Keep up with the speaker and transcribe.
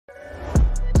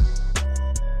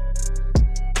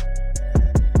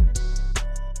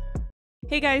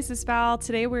Hey guys, it's Val.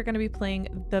 Today we're going to be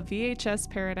playing the VHS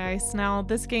Paradise. Now,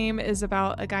 this game is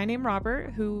about a guy named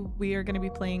Robert who we are going to be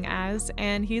playing as,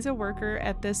 and he's a worker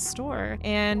at this store,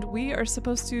 and we are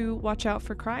supposed to watch out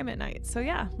for crime at night. So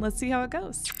yeah, let's see how it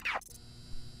goes.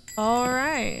 All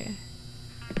right,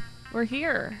 we're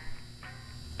here.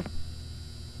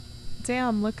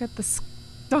 Damn, look at the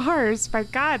stars. My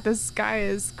God, this sky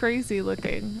is crazy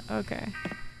looking. Okay.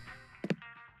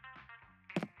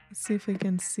 Let's see if we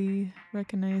can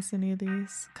recognize any of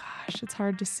these. Gosh, it's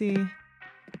hard to see.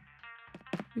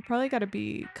 We probably got to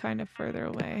be kind of further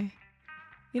away.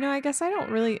 You know, I guess I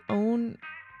don't really own...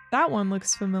 That one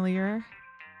looks familiar.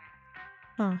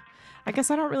 Huh. I guess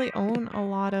I don't really own a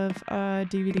lot of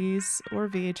DVDs or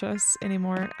VHS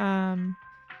anymore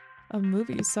of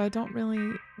movies, so I don't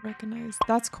really recognize...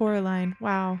 That's Coraline.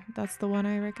 Wow, that's the one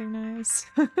I recognize.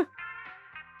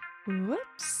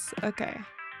 Whoops. Okay.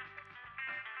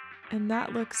 And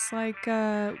that looks like,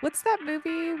 what's that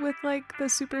movie with like the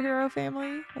superhero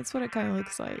family? That's what it kind of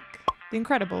looks like. The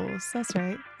Incredibles, that's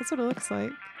right. That's what it looks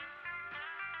like.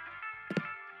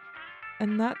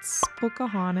 And that's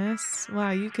Pocahontas.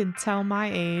 Wow, you can tell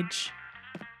my age.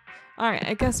 All right,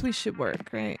 I guess we should work,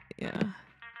 right? Yeah.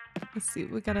 Let's see,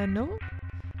 we got a note.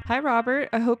 Hi, Robert.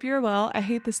 I hope you're well. I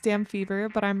hate this damn fever,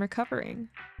 but I'm recovering.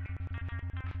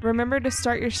 Remember to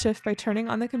start your shift by turning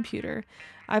on the computer.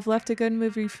 I've left a good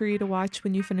movie for you to watch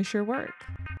when you finish your work.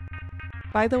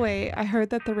 By the way, I heard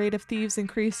that the rate of thieves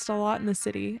increased a lot in the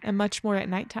city, and much more at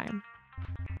nighttime.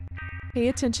 Pay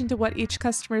attention to what each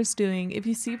customer is doing. If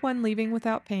you see one leaving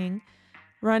without paying,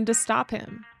 run to stop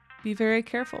him. Be very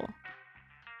careful.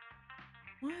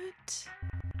 What?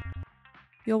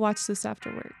 You'll watch this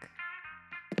after work.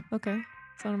 Okay.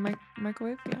 It's on a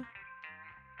microwave? Yeah.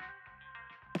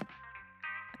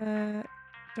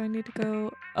 Do I need to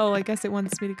go? Oh, I guess it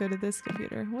wants me to go to this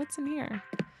computer. What's in here?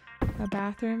 A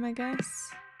bathroom, I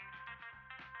guess.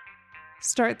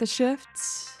 Start the shift.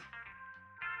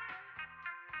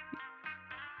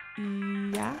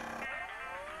 Yeah.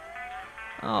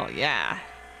 Oh, yeah.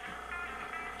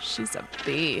 She's a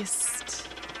beast.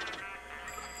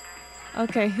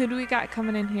 Okay, who do we got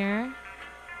coming in here?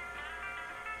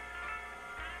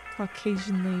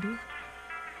 Caucasian lady.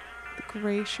 The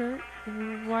gray shirt.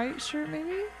 White shirt,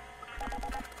 maybe?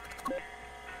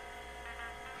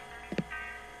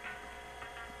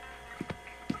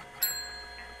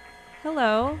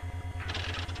 Hello.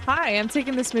 Hi, I'm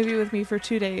taking this movie with me for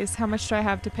 2 days. How much do I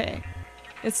have to pay?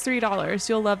 It's $3.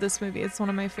 You'll love this movie. It's one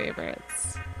of my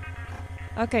favorites.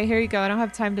 Okay, here you go. I don't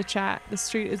have time to chat. The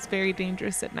street is very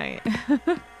dangerous at night.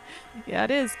 Yeah, it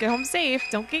is. Get home safe.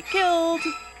 Don't get killed.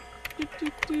 I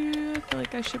feel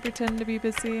like I should pretend to be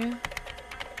busy,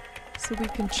 so we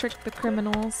can trick the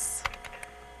criminals.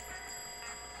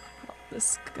 Oh,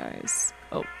 this guy's...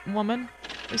 Oh, woman?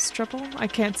 Is trouble? I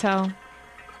can't tell.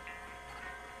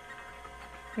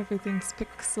 Everything's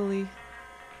pixely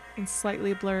and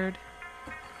slightly blurred.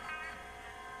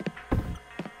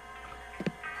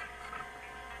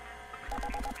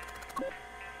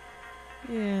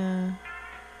 Yeah.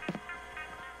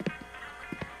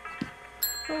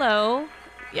 Hello.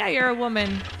 Yeah, you're a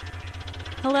woman.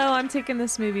 Hello, I'm taking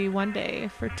this movie one day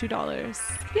for $2.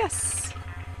 Yes.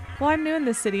 Well, I'm new in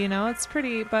this city, you know. It's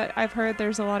pretty, but I've heard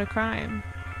there's a lot of crime.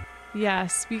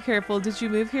 Yes, be careful. Did you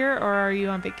move here or are you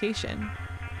on vacation?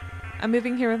 I'm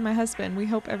moving here with my husband. We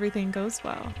hope everything goes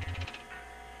well.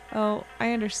 Oh,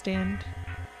 I understand.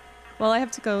 Well, I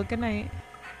have to go. Good night.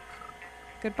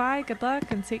 Goodbye, good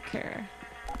luck, and take care.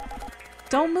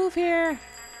 Don't move here!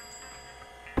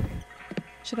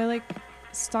 Should I, like,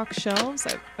 stock shelves?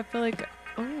 I feel like...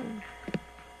 Oh.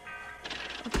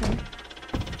 Okay.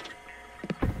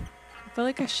 I feel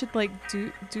like I should, like,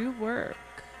 do work.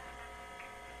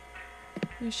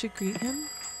 We should greet him.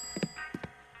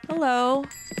 Hello.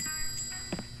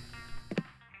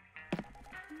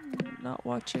 Not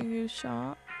watching you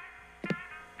shop.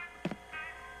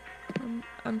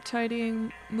 I'm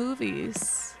tidying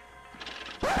movies.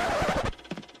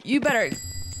 You better...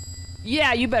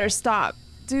 Yeah, you better stop.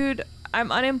 Dude,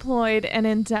 I'm unemployed and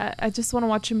in debt. I just want to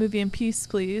watch a movie in peace,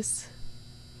 please.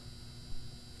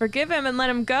 Forgive him and let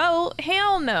him go?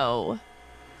 Hell no.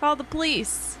 Call the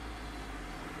police.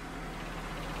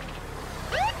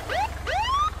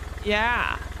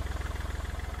 Yeah.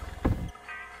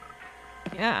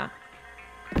 Yeah.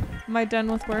 Am I done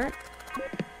with work?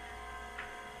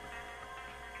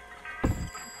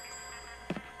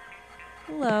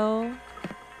 Hello.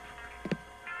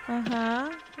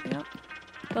 Uh-huh. Yep.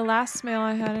 The last mail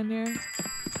I had in here.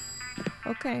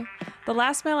 Okay. The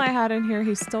last mail I had in here,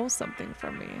 he stole something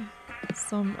from me.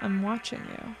 So I'm watching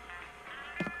you.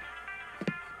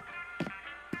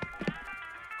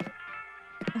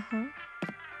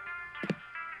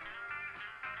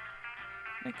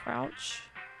 crouch?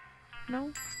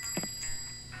 No?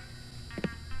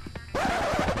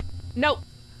 Nope!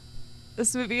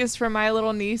 This movie is for my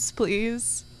little niece,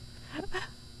 please.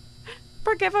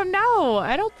 Forgive him, no!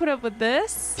 I don't put up with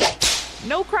this.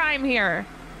 No crime here.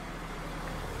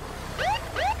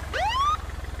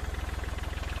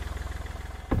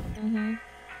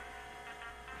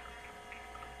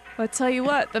 But I tell you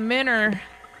what, the men are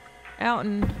out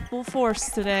in full force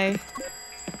today.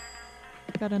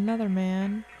 Got another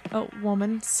man. Oh,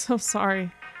 woman. So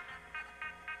sorry.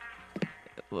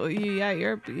 Well, yeah,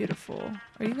 you're beautiful.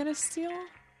 Are you gonna steal?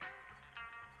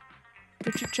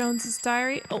 Richard Jones's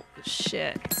diary? Oh,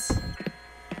 shit.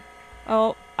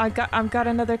 Oh, I've got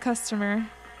another customer.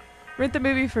 Rent the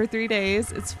movie for 3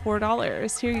 days. It's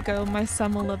 $4. Here you go. My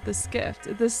son will love this gift.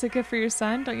 Is this a gift for your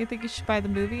son? Don't you think you should buy the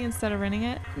movie instead of renting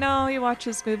it? No, he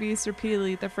watches movies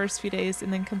repeatedly the first few days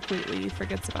and then completely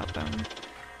forgets about them.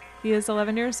 He is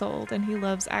 11 years old and he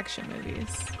loves action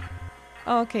movies.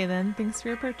 Oh, okay then. Thanks for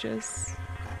your purchase.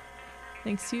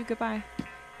 Thanks to you. Goodbye.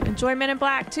 Enjoy Men in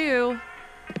Black too.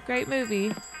 Great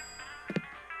movie.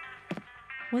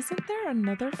 Wasn't there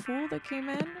another fool that came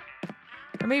in?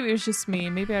 Or maybe it was just me.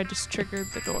 Maybe I just triggered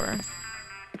the door.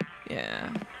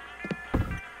 Yeah.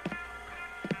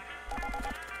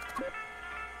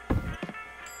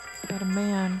 Got a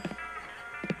man.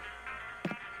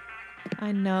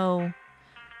 I know.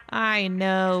 I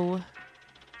know.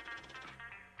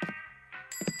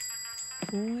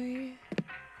 Boy.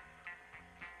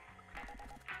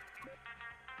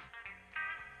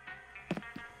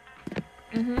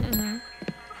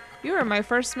 You were my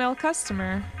first male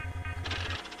customer.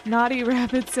 Naughty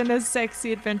rabbits in a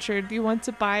sexy adventure. Do you want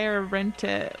to buy or rent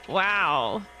it?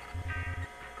 Wow.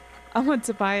 I want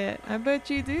to buy it. I bet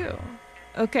you do.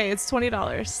 Okay, it's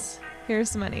 $20.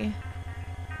 Here's the money.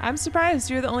 I'm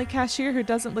surprised you're the only cashier who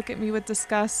doesn't look at me with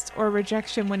disgust or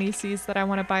rejection when he sees that I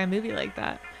want to buy a movie like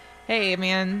that. Hey,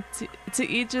 man, to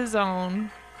each his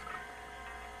own.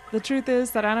 The truth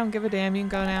is that I don't give a damn. You can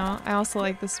go now. I also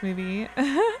like this movie.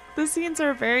 The scenes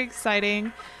are very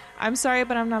exciting. I'm sorry,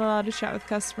 but I'm not allowed to chat with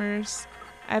customers.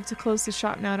 I have to close the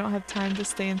shop now. I don't have time to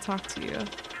stay and talk to you.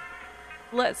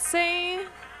 Let's say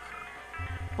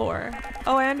 4.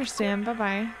 Oh, I understand.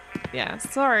 Bye-bye. Yeah,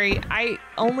 sorry. I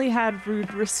only had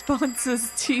rude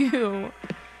responses to you.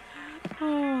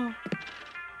 Oh.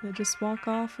 They just walk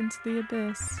off into the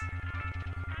abyss.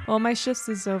 Well, my shift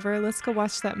is over. Let's go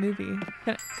watch that movie.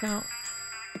 I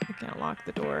can't lock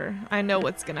the door. I know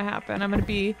what's gonna happen. I'm gonna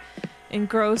be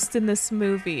engrossed in this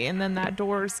movie and then that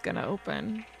door's gonna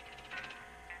open.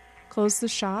 Close the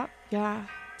shop? Yeah.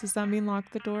 Does that mean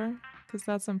lock the door? Because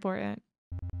that's important.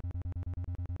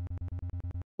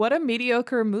 What a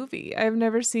mediocre movie. I've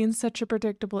never seen such a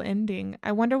predictable ending.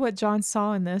 I wonder what John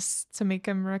saw in this to make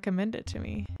him recommend it to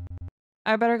me.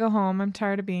 I better go home. I'm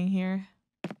tired of being here.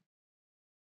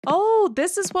 Oh,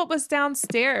 this is what was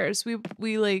downstairs. We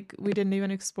didn't even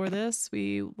explore this.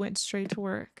 We went straight to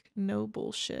work. No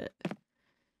bullshit.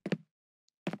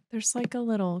 There's like a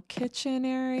little kitchen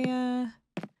area.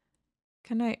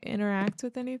 Can I interact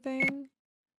with anything?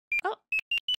 Oh.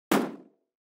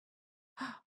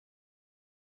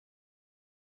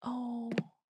 Oh.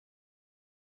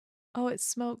 Oh, it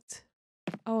smoked.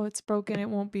 Oh, it's broken. It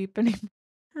won't beep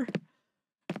anymore.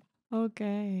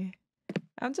 Okay.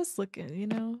 I'm just looking, you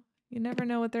know? You never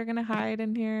know what they're gonna hide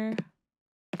in here.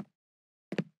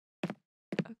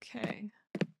 Okay.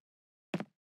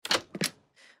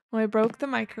 Well, I broke the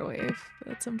microwave.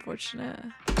 That's unfortunate.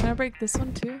 Can I break this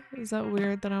one too? Is that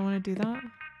weird that I want to do that?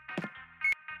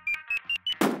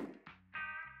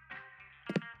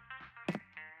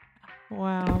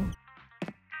 Wow.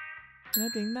 Can I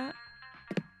ding that?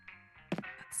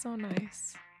 That's so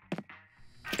nice.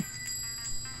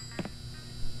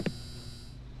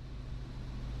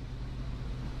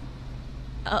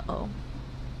 Uh-oh.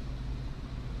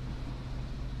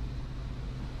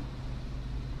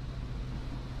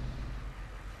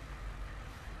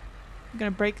 You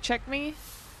gonna brake check me?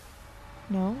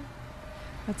 No?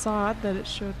 That's odd that it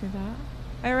showed me that.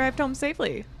 I arrived home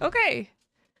safely. Okay.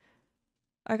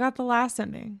 I got the last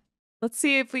ending. Let's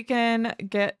see if we can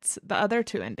get the other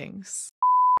 2 endings.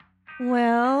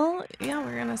 Well, yeah,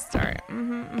 we're gonna start.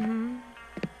 I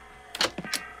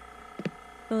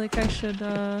feel like I should,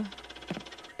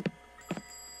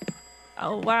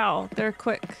 Oh, wow. They're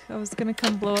quick. I was gonna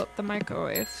come blow up the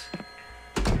microwave.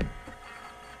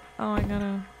 Oh, I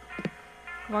gotta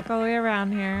walk all the way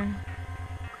around here.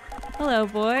 Hello,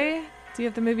 boy. Do you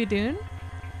have the movie Dune?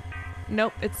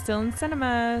 Nope, it's still in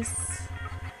cinemas.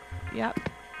 Yep.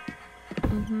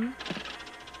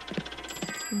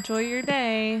 Enjoy your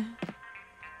day.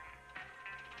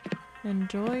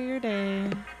 Enjoy your day.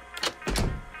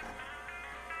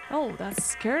 Oh, that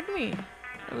scared me.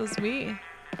 It was me.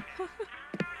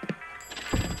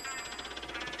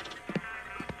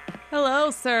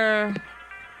 Hello, sir.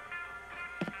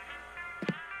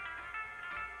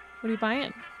 What are you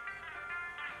buying?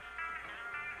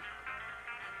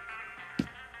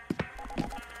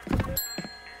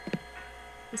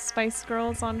 The Spice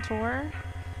Girls on tour?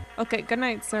 Okay, good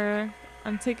night, sir.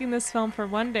 I'm taking this film for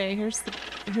one day. Here's the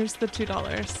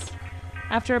 $2.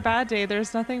 After a bad day,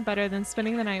 there's nothing better than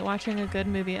spending the night watching a good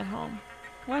movie at home.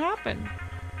 What happened?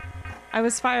 I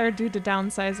was fired due to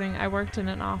downsizing. I worked in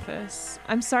an office.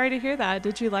 I'm sorry to hear that.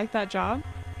 Did you like that job?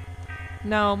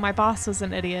 No, my boss was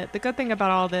an idiot. The good thing about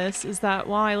all this is that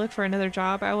while I look for another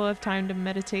job, I will have time to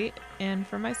meditate and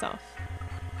for myself.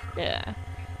 Yeah,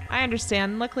 I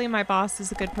understand. Luckily, my boss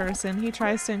is a good person. He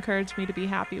tries to encourage me to be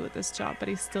happy with this job, but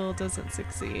he still doesn't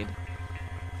succeed.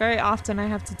 Very often I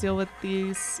have to deal with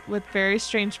very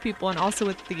strange people and also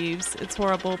with thieves. It's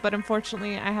horrible, but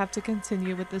unfortunately I have to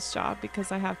continue with this job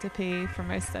because I have to pay for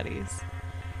my studies.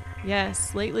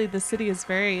 Yes, lately the city is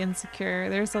very insecure.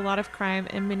 There's a lot of crime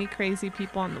and many crazy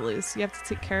people on the loose. You have to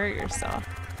take care of yourself.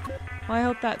 Well, I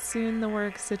hope that soon the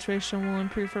work situation will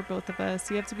improve for both of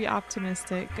us. You have to be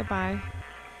optimistic. Goodbye.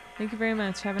 Thank you very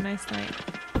much. Have a nice night.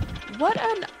 What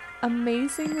an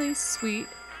amazingly sweet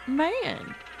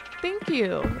man. Thank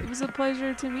you. It was a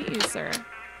pleasure to meet you, sir.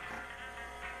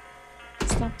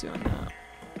 Stop doing that.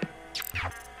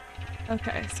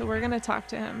 Okay, so we're gonna talk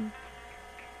to him.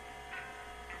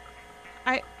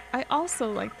 I also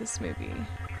like this movie.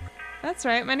 That's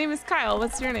right. My name is Kyle.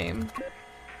 What's your name?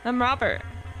 I'm Robert.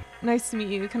 Nice to meet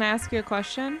you. Can I ask you a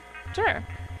question? Sure.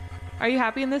 Are you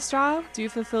happy in this job? Do you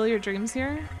fulfill your dreams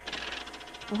here?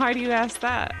 Why do you ask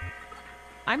that?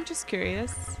 I'm just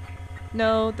curious.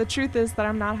 No, the truth is that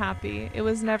I'm not happy. It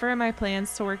was never in my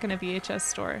plans to work in a VHS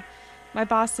store. My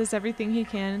boss does everything he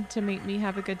can to make me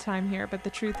have a good time here, but the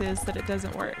truth is that it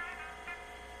doesn't work.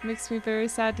 It makes me very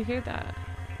sad to hear that.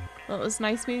 Well, it was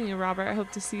nice meeting you, Robert. I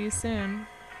hope to see you soon.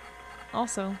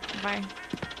 Also, bye.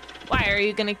 Why, are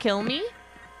you gonna kill me?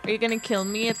 Are you gonna kill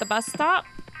me at the bus stop?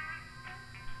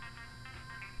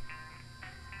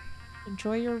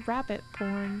 Enjoy your rabbit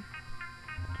porn.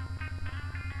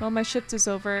 Well, my shift is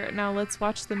over. Now let's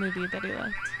watch the movie that he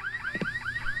left.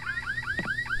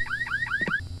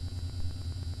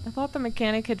 I thought the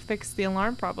mechanic had fixed the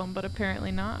alarm problem, but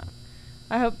apparently not.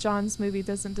 I hope John's movie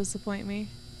doesn't disappoint me.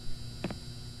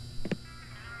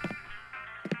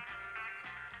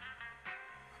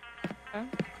 Okay.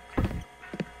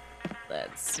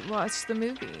 Let's watch the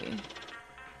movie.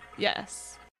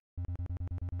 Yes.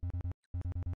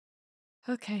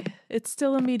 Okay, it's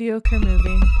still a mediocre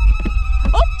movie.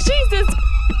 Oh, Jesus!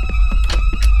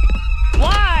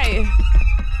 Why?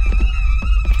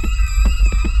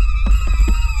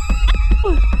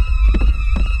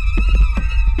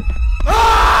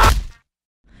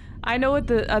 I know what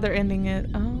the other ending is.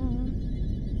 Oh,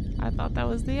 I thought that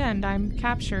was the end. I'm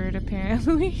captured,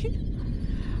 apparently.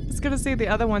 I was gonna say the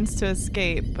other one's to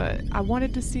escape, but I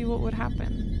wanted to see what would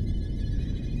happen.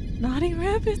 Naughty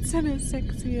rabbits and a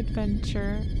sexy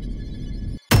adventure.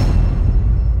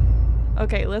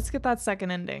 Okay, let's get that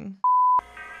second ending.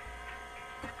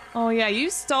 Oh yeah, you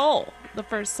stole the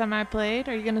first time I played.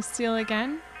 Are you gonna steal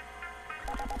again?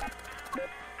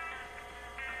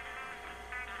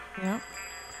 Yep.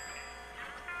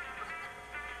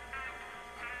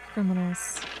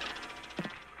 Criminals.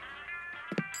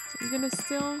 Are you gonna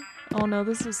steal? Oh no,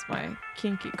 this is my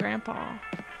kinky grandpa.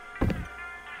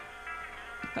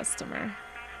 Customer.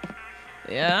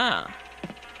 Yeah.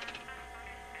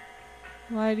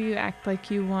 Why do you act like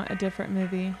you want a different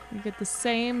movie? You get the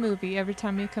same movie every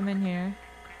time you come in here.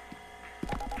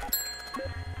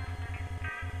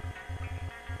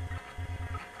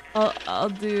 I'll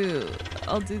do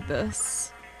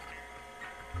this.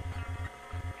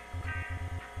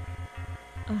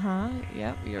 Uh-huh.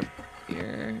 Yep,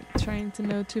 you're trying to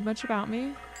know too much about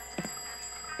me.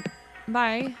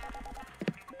 Bye.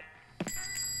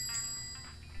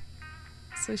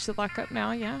 So we should lock up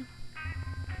now, yeah?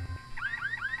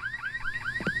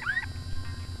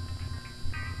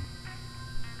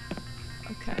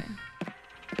 Okay.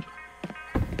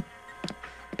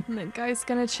 And the guy's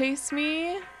gonna chase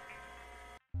me.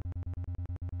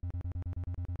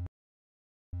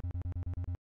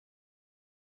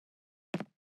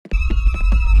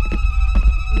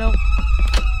 Nope.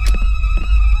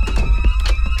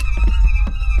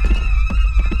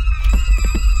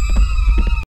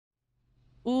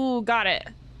 Ooh, got it.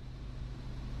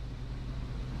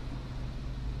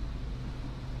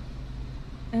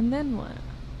 And then what?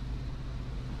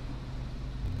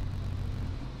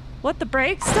 What, the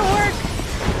brakes don't work?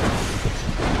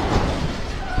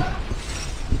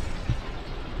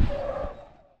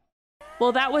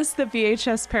 Well, that was the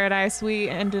VHS Paradise. We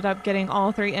ended up getting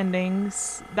all 3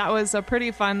 endings. That was a pretty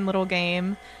fun little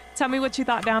game. Tell me what you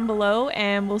thought down below,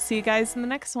 and we'll see you guys in the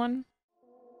next one.